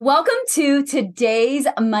Welcome to today's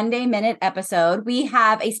Monday Minute episode. We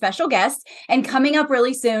have a special guest, and coming up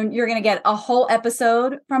really soon, you're going to get a whole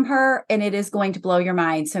episode from her, and it is going to blow your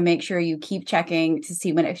mind. So make sure you keep checking to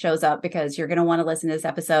see when it shows up because you're going to want to listen to this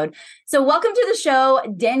episode. So welcome to the show,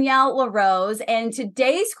 Danielle LaRose. And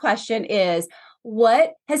today's question is,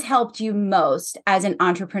 what has helped you most as an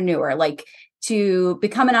entrepreneur? Like to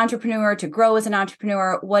become an entrepreneur, to grow as an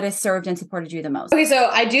entrepreneur, what has served and supported you the most? Okay, so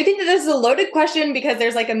I do think that this is a loaded question because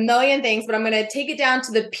there's like a million things, but I'm going to take it down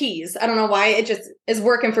to the P's. I don't know why it just is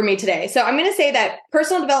working for me today. So I'm going to say that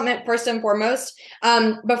personal development, first and foremost,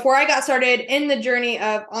 before I got started in the journey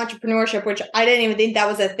of entrepreneurship, which I didn't even think that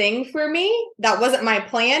was a thing for me. That wasn't my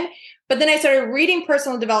plan. But then I started reading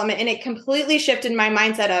personal development and it completely shifted my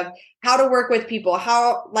mindset of how to work with people,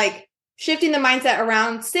 how shifting the mindset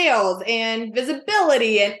around sales and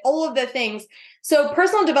visibility and all of the things. So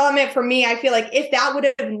personal development for me, I feel like if that would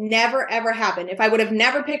have never, ever happened, if I would have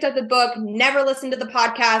never picked up the book, never listened to the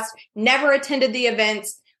podcast, never attended the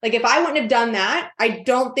events, like if I wouldn't have done that, I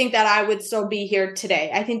don't think that I would still be here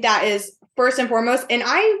today. I think that is first and foremost. And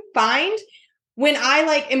I find when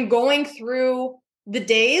I am going through the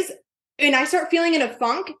days, and I start feeling in a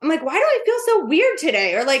funk, I'm like, why do I feel so weird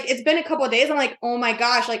today? Or it's been a couple of days. I'm like, oh my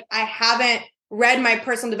gosh, I haven't read my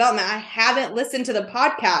personal development. I haven't listened to the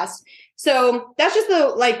podcast. So that's just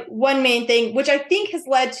the one main thing, which I think has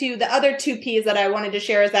led to the other two P's that I wanted to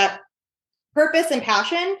share is that purpose and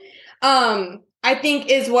passion, I think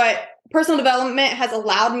is what personal development has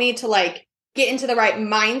allowed me to get into the right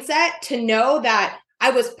mindset to know that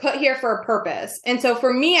I was put here for a purpose. And so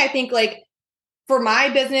for me, I think for my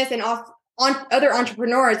business and on other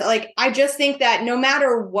entrepreneurs, I just think that no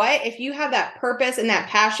matter what, if you have that purpose and that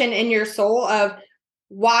passion in your soul of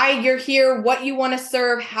why you're here, what you want to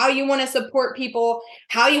serve, how you want to support people,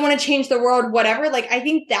 how you want to change the world, whatever, I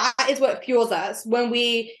think that is what fuels us when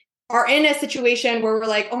we are in a situation where we're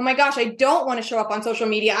like, oh my gosh, I don't want to show up on social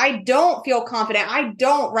media. I don't feel confident. I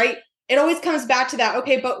don't, right? It always comes back to that.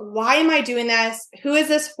 Okay, but why am I doing this? Who is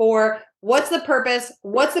this for? What's the purpose?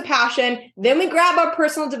 What's the passion? Then we grab our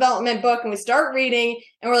personal development book and we start reading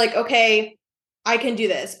and we're like, okay, I can do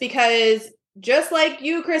this. Because just like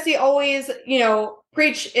you, Chrissy, always,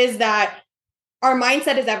 preach is that our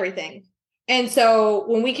mindset is everything. And so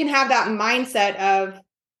when we can have that mindset of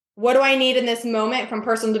what do I need in this moment from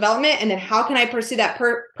personal development? And then how can I pursue that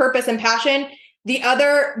purpose and passion? The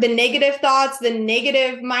negative thoughts, the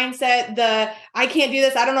negative mindset, I can't do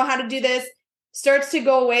this, I don't know how to do this, starts to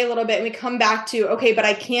go away a little bit. And we come back to, okay, but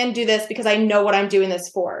I can do this because I know what I'm doing this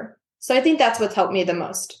for. So I think that's what's helped me the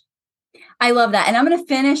most. I love that. And I'm going to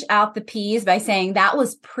finish out the P's by saying that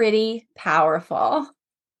was pretty powerful.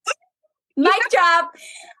 Mic drop.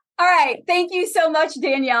 All right. Thank you so much,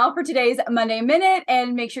 Danielle, for today's Monday Minute.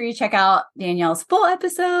 And make sure you check out Danielle's full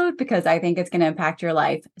episode because I think it's going to impact your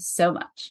life so much.